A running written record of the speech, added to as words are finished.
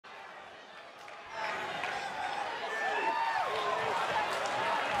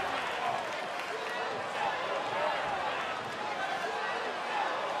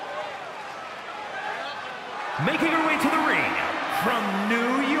Making her way to the ring from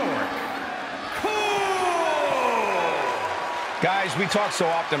New York, Guys, we talk so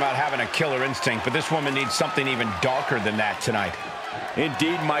often about having a killer instinct, but this woman needs something even darker than that tonight.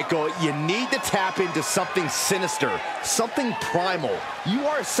 Indeed, Michael, you need to tap into something sinister, something primal. You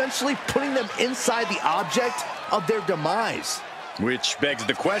are essentially putting them inside the object of their demise. Which begs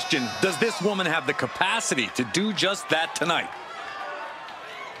the question, does this woman have the capacity to do just that tonight?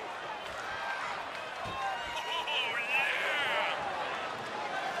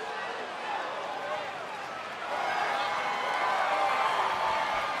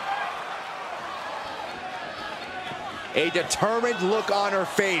 A determined look on her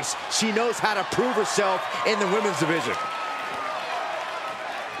face. She knows how to prove herself in the women's division.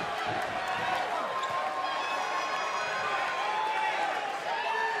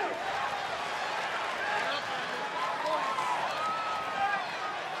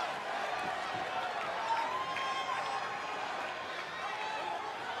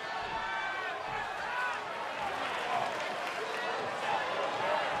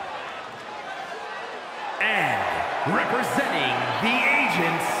 representing the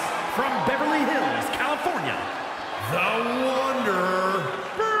agents from Beverly Hills, California, the Wonder,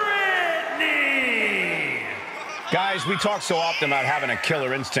 Britney! Guys, we talk so often about having a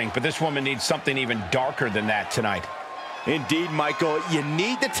killer instinct, but this woman needs something even darker than that tonight. Indeed, Michael, you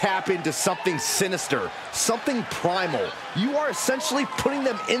need to tap into something sinister, something primal. You are essentially putting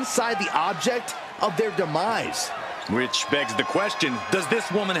them inside the object of their demise. Which begs the question, does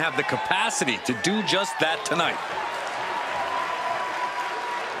this woman have the capacity to do just that tonight?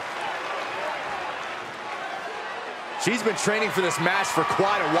 She's been training for this match for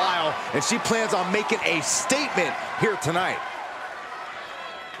quite a while, and she plans on making a statement here tonight.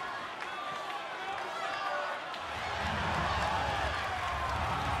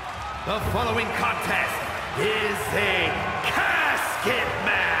 The following contest is a casket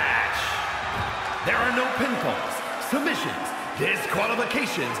match. There are no pinfalls, submissions,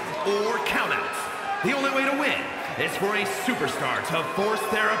 disqualifications, or countouts. The only way to win is for a superstar to force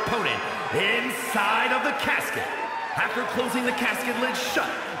their opponent inside of the casket. After closing the casket lid shut,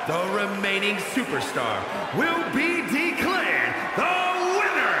 the remaining superstar will be declared the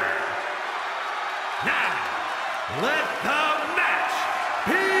winner. Now, let the match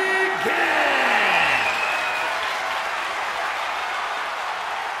begin!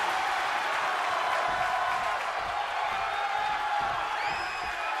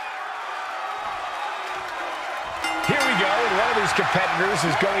 Here we go, and one of these competitors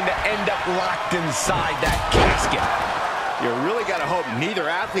is going to end up locked inside that casket. You really got to hope neither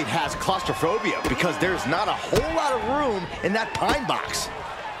athlete has claustrophobia, because there's not a whole lot of room in that pine box.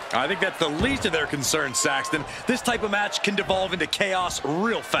 I think that's the least of their concerns, Saxton. This type of match can devolve into chaos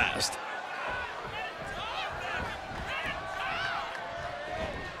real fast.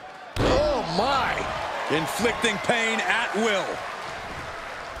 Oh, my! Inflicting pain at will.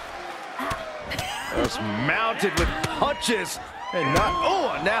 Just mounted with punches and not,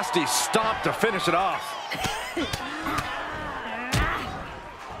 oh, a nasty stomp to finish it off.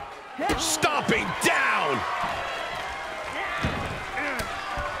 Stomping down!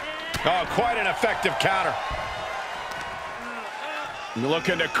 Oh, quite an effective counter.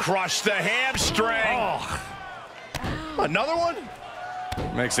 Looking to crush the hamstring. Oh. Another one?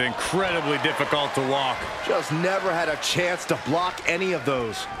 Makes it incredibly difficult to walk. Just never had a chance to block any of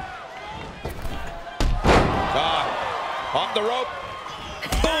those. Off the rope.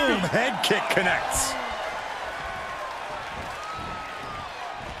 Boom! Head kick connects.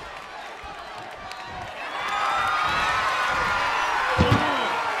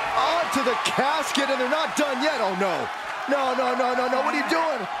 Onto the casket, and they're not done yet. Oh, no. No, no, no, no, no. What are you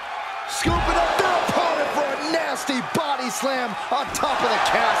doing? Scooping up their opponent for a nasty body slam on top of the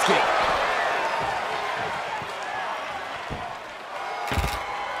casket.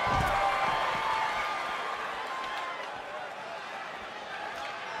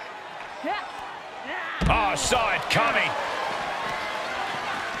 Oh, saw it coming.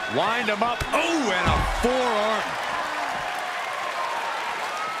 Lined him up. Oh, and a forearm.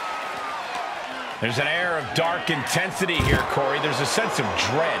 There's an air of dark intensity here, Corey. There's a sense of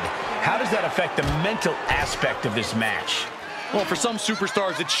dread. How does that affect the mental aspect of this match? Well, for some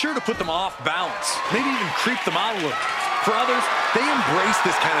superstars, it's sure to put them off balance. Maybe even creep them out a little. For others, they embrace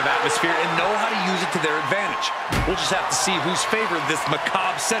this kind of atmosphere and know how to use it to their advantage. We'll just have to see whose favor this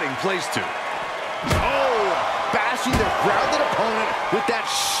macabre setting plays to. Oh, bashing their grounded opponent with that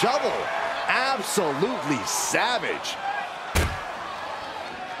shovel. Absolutely savage.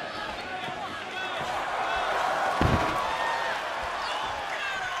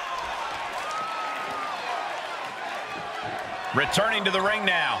 Returning to the ring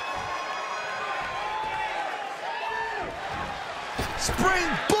now.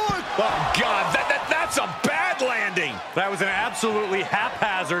 Springboard! Oh, God, that's a bad landing. That was an absolutely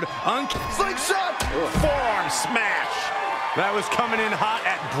haphazard, slingshot! Forearm smash. That was coming in hot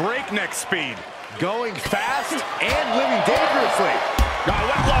at breakneck speed. Going fast and living dangerously.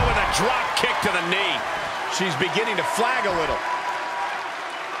 Went low with a drop kick to the knee. She's beginning to flag a little.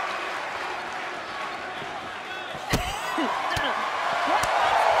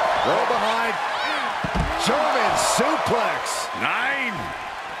 Roll behind. German suplex. 9.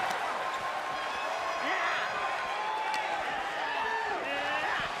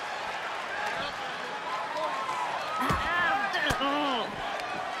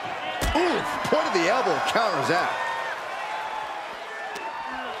 Oof, point of the elbow counters that.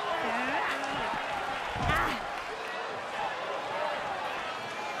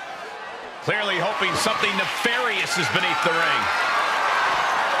 Clearly hoping something nefarious is beneath the ring.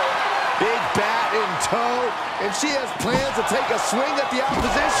 Big bat in tow, and she has plans to take a swing at the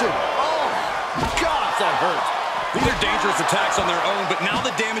opposition. Oh, God, that hurt. These are dangerous attacks on their own, but now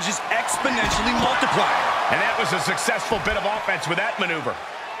the damage is exponentially multiplied. And that was a successful bit of offense with that maneuver.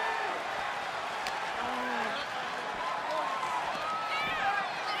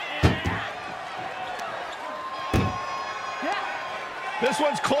 This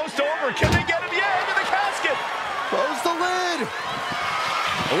one's close to over. Can they get him? Yeah, into the casket. Close the lid.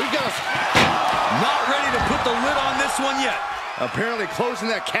 Oh, we got Not ready to put the lid on this one yet. Apparently closing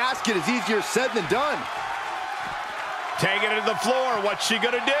that casket is easier said than done. Taking it to the floor. What's she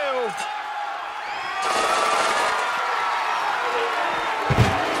gonna do?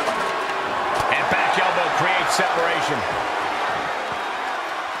 And back elbow creates separation.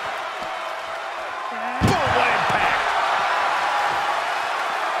 Boom, what impact.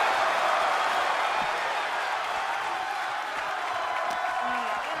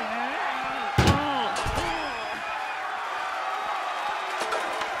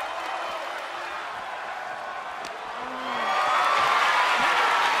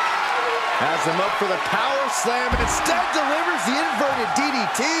 Has him up for the power slam and instead delivers the inverted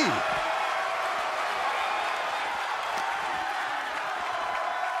DDT.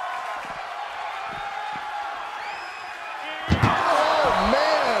 Oh,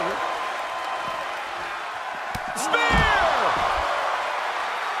 man. Spear!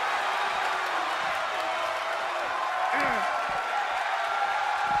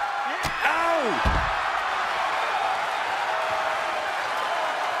 Ow!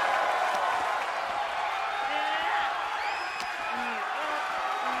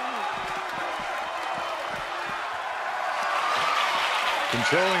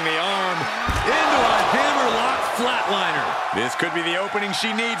 Controlling the arm into a hammerlock flatliner. This could be the opening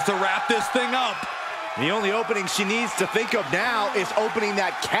she needs to wrap this thing up. The only opening she needs to think of now is opening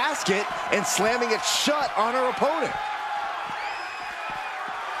that casket and slamming it shut on her opponent.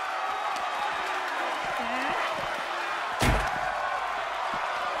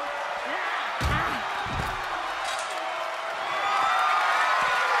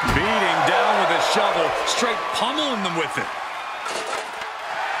 Beating down with a shovel, straight pummeling them with it.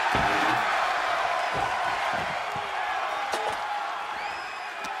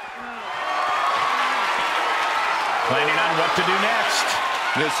 Planning on what to do next.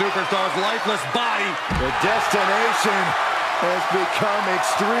 The superstar's lifeless body. The destination has become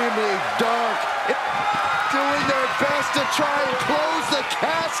extremely dark. Doing their best to try and close the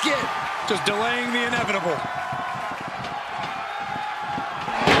casket. Just delaying the inevitable.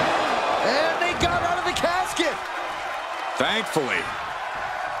 And they got out of the casket. Thankfully.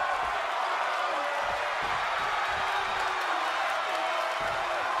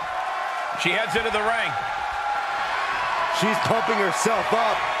 She heads into the ring. She's pumping herself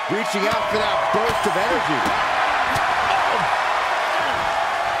up, reaching out for that burst of energy.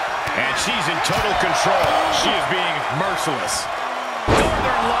 And she's in total control. She is being merciless.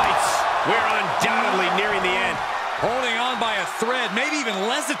 Northern Lights. We're undoubtedly nearing the end. Holding on by a thread, maybe even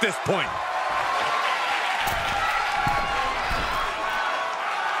less at this point.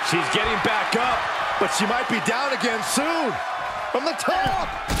 She's getting back up, but she might be down again soon. From the top.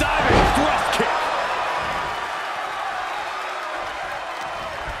 Diving thrust kick.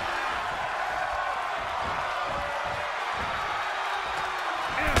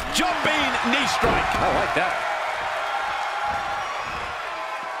 Jumping knee strike. I like that.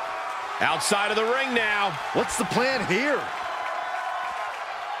 Outside of the ring now. What's the plan here?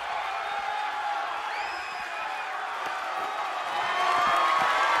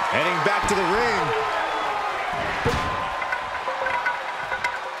 Heading back to the ring.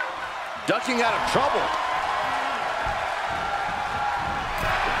 Ducking out of trouble.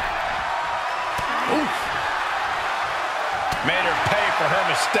 Made her pay for her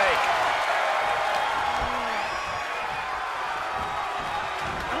mistake.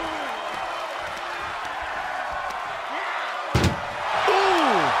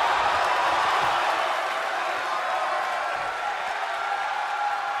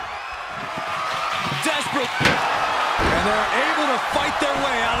 Desperate. And they're able to fight their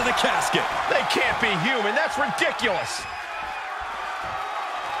way out of the casket. They can't be human. That's ridiculous.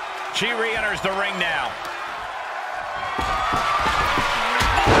 She re-enters the ring now.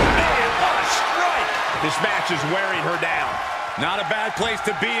 Man, what a strike. This match is wearing her down. Not a bad place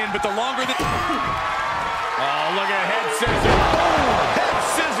to be in, but the longer the... Oh, look at head scissors. Boom! Head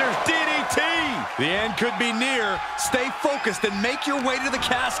scissors DDT. The end could be near. Stay focused and make your way to the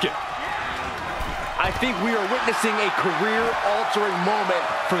casket. I think we are witnessing a career-altering moment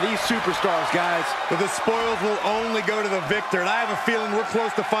for these superstars, guys. But the spoils will only go to the victor, and I have a feeling we're close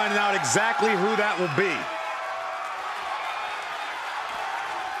to finding out exactly who that will be.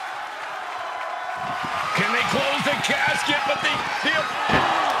 Can they close the casket? But the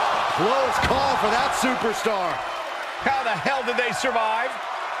Close call for that superstar. How the hell did they survive?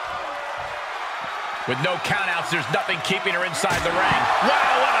 With no countouts, there's nothing keeping her inside the ring.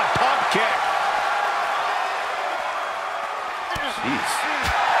 Wow, what a pump kick. Jeez.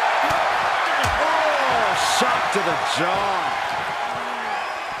 Oh, shot to the jaw.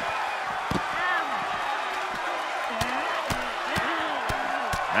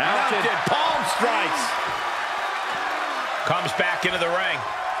 Mounted palm strikes. Comes back into the ring.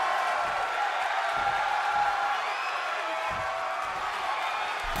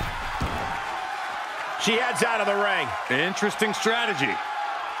 She heads out of the ring. Interesting strategy.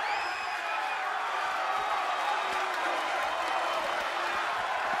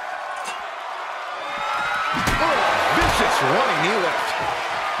 Vicious running knee lift.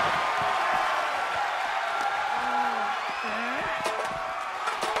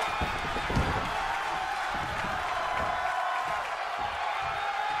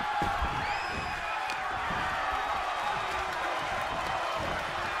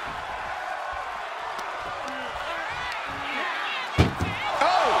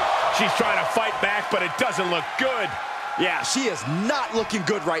 She's trying to fight back, but it doesn't look good. Yeah, she is not looking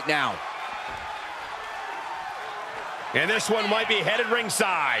good right now. And this one might be headed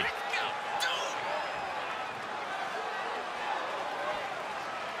ringside.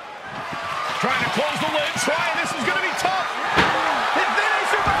 Trying to close the lid, this is going to be tough. Did they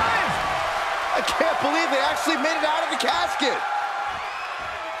survive? I can't believe they actually made it out of the casket.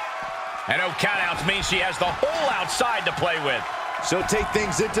 And no countouts means she has the whole outside to play with. She'll take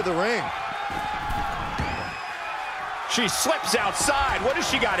things into the ring. She slips outside. What has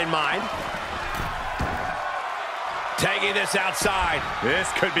she got in mind? Taking this outside. This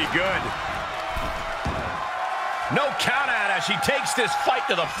could be good. No count out as she takes this fight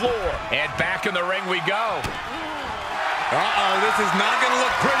to the floor. And back in the ring we go. Uh-oh, this is not going to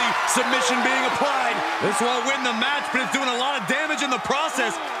look pretty. Submission being applied. This won't win the match, but it's doing a lot of damage in the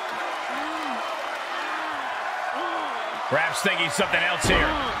process. Perhaps thinking something else here.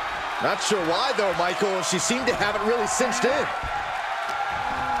 Not sure why, though, Michael. She seemed to have it really cinched in.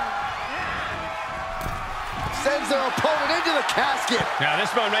 Sends their opponent into the casket. Now,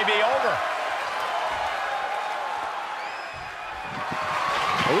 this one may be over.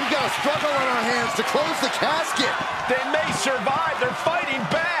 Well, we've got a struggle on our hands to close the casket. They may survive. They're fighting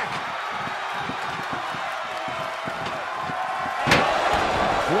back.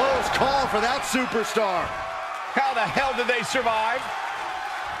 Close call for that superstar. How the hell did they survive?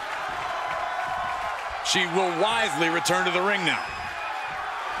 She will wisely return to the ring now.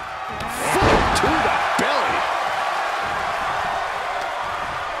 Foot to the belly.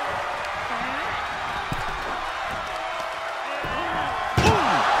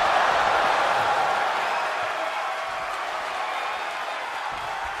 Ooh.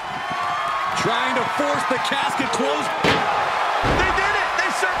 Trying to force the casket closed. They did it!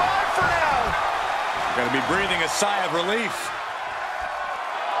 They survived for now! Got to be breathing a sigh of relief.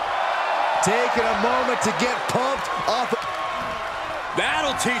 Taking a moment to get pumped off.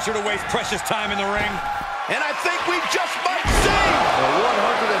 That'll teach her to waste precious time in the ring. And I think we just might see The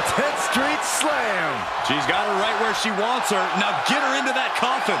 110th Street Slam. She's got her right where she wants her. Now get her into that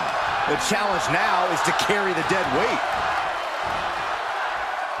coffin. The challenge now is to carry the dead weight.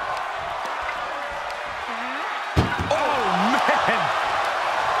 Oh, man!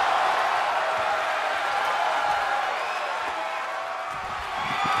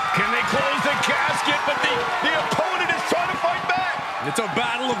 Can they close the casket? But the opponent is trying to fight back. It's a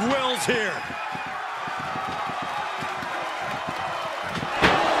battle of wills here.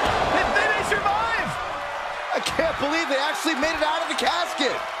 Did they survive? I can't believe they actually made it out of the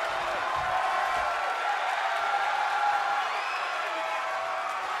casket.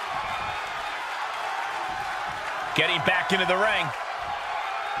 Getting back into the ring.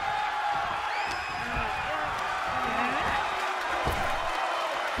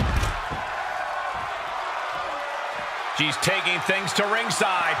 She's taking things to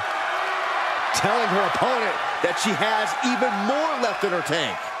ringside. Telling her opponent that she has even more left in her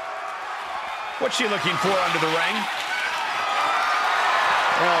tank. What's she looking for under the ring?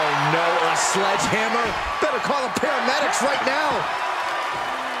 Oh no, a sledgehammer? Better call the paramedics right now.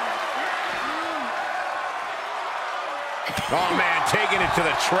 Oh man, taking it to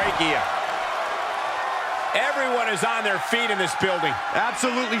the trachea. Everyone is on their feet in this building.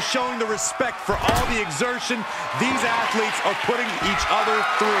 Absolutely showing the respect for all the exertion these athletes are putting each other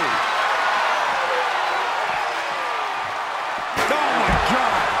through. Oh my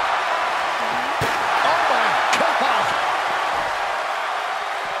God! Oh my God!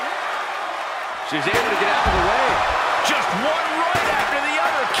 She's able to get out of the way. Just one right after the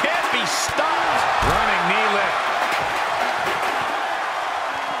other. Can't be stopped. Running knee lift.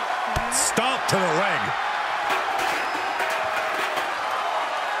 Stomp to the leg.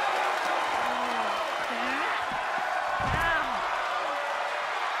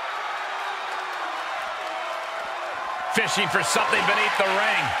 Fishing for something beneath the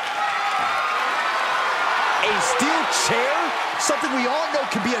ring. A steel chair? Something we all know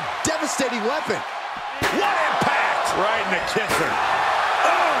can be a devastating weapon. What impact! Right in the kisser.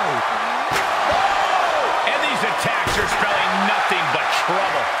 Oh! And these attacks are spelling nothing but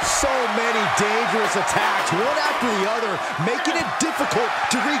trouble. So many dangerous attacks, one after the other, making it difficult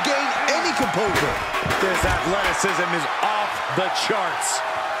to regain any composure. This athleticism is off the charts.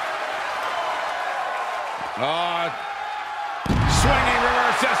 Swinging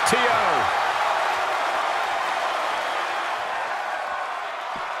reverse STO.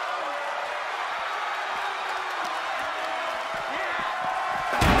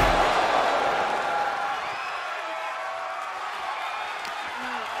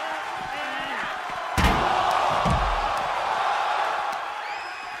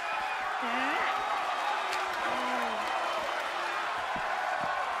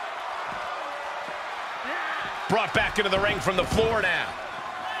 Brought back into the ring from the floor now.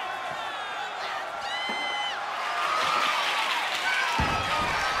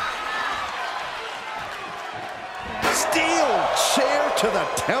 Steel chair to the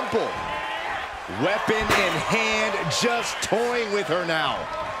temple. Weapon in hand, just toying with her now.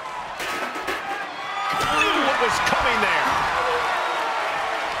 Knew what was coming there.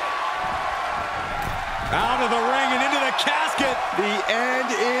 Out of the ring and into the casket. The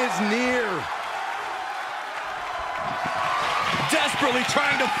end is near. Desperately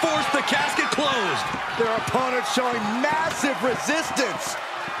trying to force the casket closed. Their opponent showing massive resistance.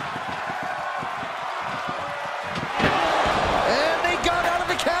 And they got out of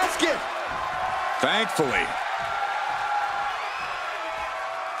the casket. Thankfully.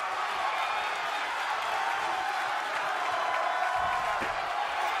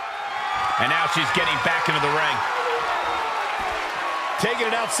 And now she's getting back into the ring. Taking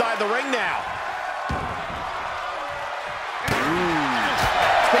it outside the ring now.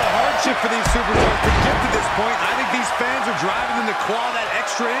 It's been a hardship for these superstars to get to this point. I think these fans are driving them to claw that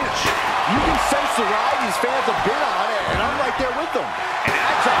extra inch. You can sense the ride these fans have been on it, and I'm right there with them. An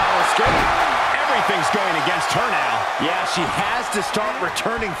agile escape. Everything's going against her now. Yeah, she has to start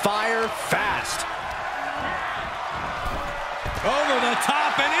returning fire fast. Over the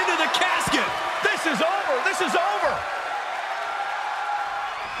top and into the casket. This is over. This is over.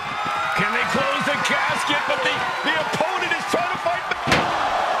 Can they close the casket? But the opponent is trying to fight back.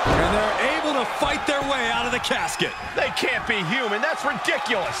 And they're able to fight their way out of the casket. They can't be human. That's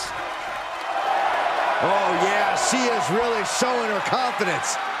ridiculous. Oh, yeah, she is really showing her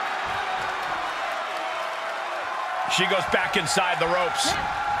confidence. She goes back inside the ropes.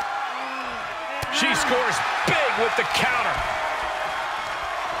 She scores big with the counter.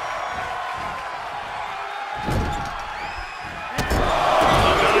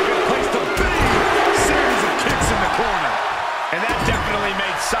 Not a good place to be. Series of kicks in the corner. And that definitely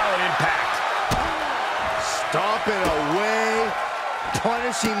made solid impact. Stomping away,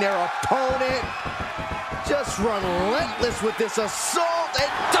 punishing their opponent. Just relentless with this assault and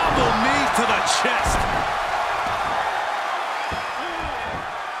Double knee to the chest.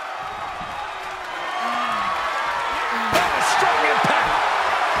 Strong impact.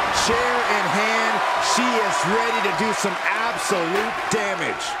 chair in hand. She is ready to do some absolute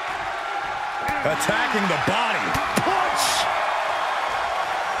damage. Attacking the body. Punch!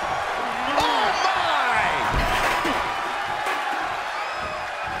 Oh my!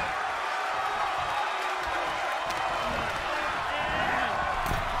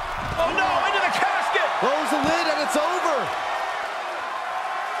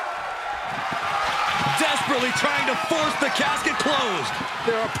 desperately trying to force the casket closed.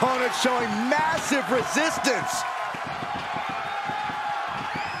 Their opponent showing massive resistance.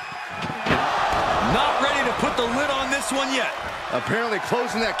 Not ready to put the lid on this one yet. Apparently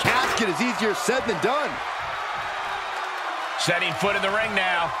closing that casket is easier said than done. Setting foot in the ring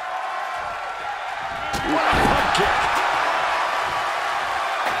now. What a front kick.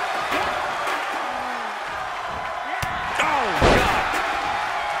 Oh, God.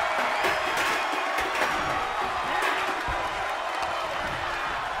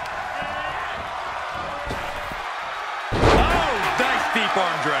 Oh, nice deep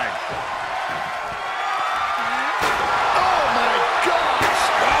arm drag. Oh, my gosh.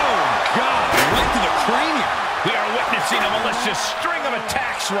 Oh, God. Right to the cranium. We are witnessing a malicious string of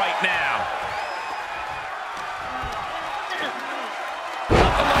attacks right now.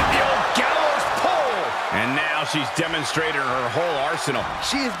 Nothing like the old gallows pole. And now she's demonstrated her whole arsenal.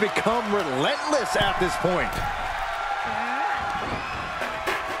 She has become relentless at this point.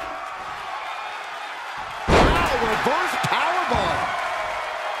 Wow, reverse powerbomb.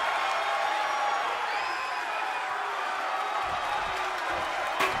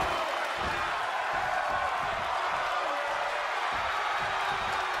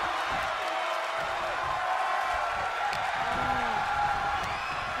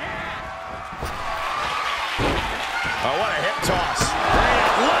 Oh, what a hip toss. Great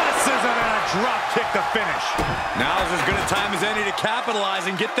athleticism and a drop kick to finish. Now's as good a time as any to capitalize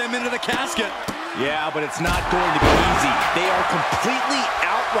and get them into the casket. Yeah, but it's not going to be easy. They are completely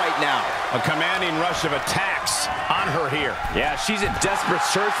out right now. A commanding rush of attacks on her here. Yeah, she's in desperate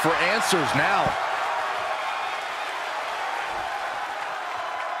search for answers now.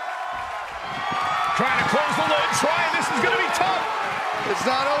 Trying to close the lid. Trying. This is going to be tough. It's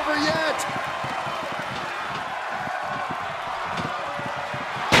not over yet.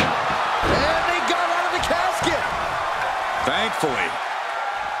 And they got out of the casket. Thankfully.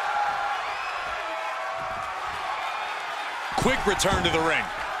 Quick return to the ring.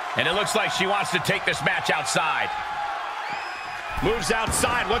 And it looks like she wants to take this match outside. Moves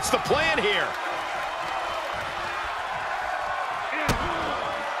outside. What's the plan here?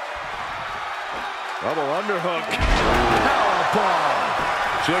 Double underhook. Powerbomb.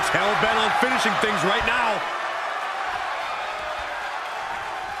 She looks hell-bent on finishing things right now.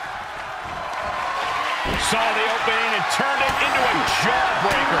 Saw the opening and turned it into a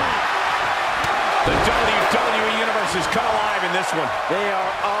jawbreaker. The WWE Universe has come alive in this one. They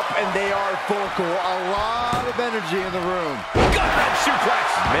are up and they are vocal. A lot of energy in the room. Got that suplex.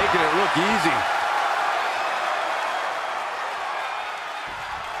 Making it look easy.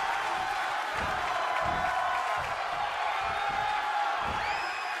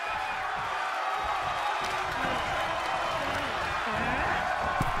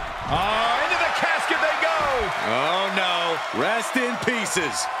 Into the casket they go. Oh, no. Rest in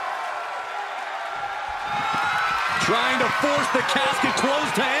pieces. Trying to force the casket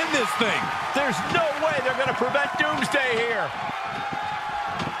closed to end this thing. There's no way they're going to prevent Doomsday here.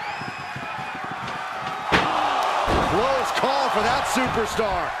 Close call for that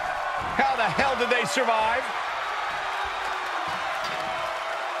superstar. How the hell did they survive?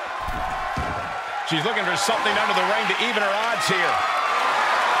 She's looking for something under the ring to even her odds here.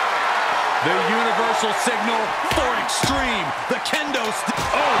 The universal signal for extreme. The kendo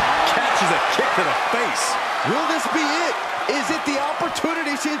catches a kick to the face. Will this be it? Is it the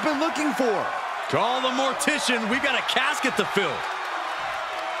opportunity she's been looking for? Call the mortician. We've got a casket to fill.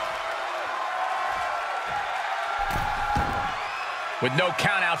 With no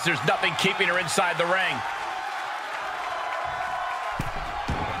countouts, there's nothing keeping her inside the ring.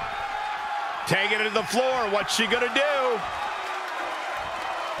 Taking it to the floor. What's she gonna do?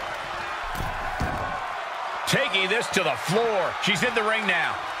 Taking this to the floor. She's in the ring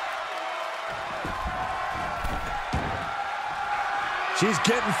now. She's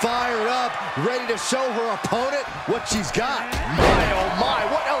getting fired up, ready to show her opponent what she's got. My, oh my,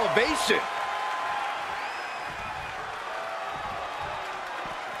 what elevation.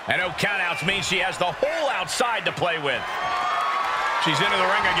 And no countouts means she has the whole outside to play with. She's into the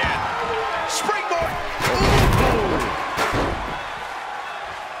ring again. Springboard! Ooh.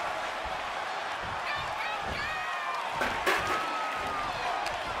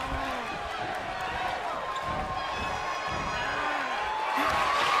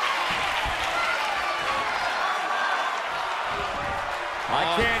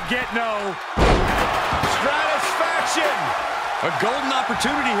 I can't get no. Stratisfaction! A golden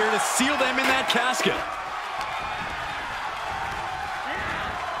opportunity here to seal them in that casket.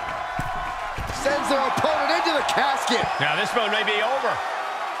 Sends their opponent into the casket. Now this one may be over.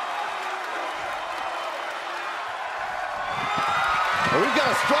 We've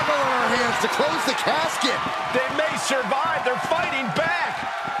got a struggle on our hands to close the casket. They may survive. They're fighting back.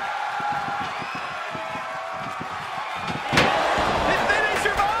 They may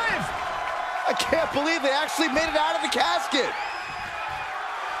survive. I can't believe they actually made it out of the casket.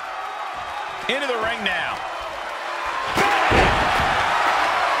 Into the ring now.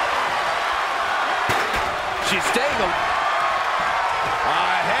 She's staying.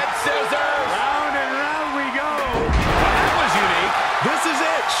 Head scissors. Round and round we go. That was unique. This is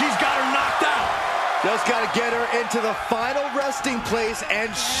it. She's got her knocked out. Just got to get her into the final resting place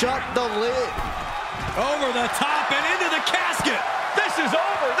and shut the lid. Over the top and into the casket. This is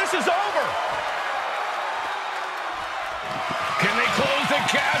over. This is over. Can they close the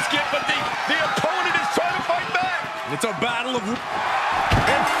casket? But the opponent is trying to fight back. It's a battle of...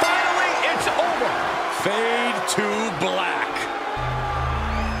 And finally, it's over. Fade to black.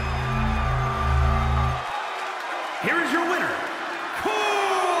 Here is your winner, Cole!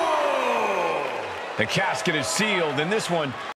 The casket is sealed, and this one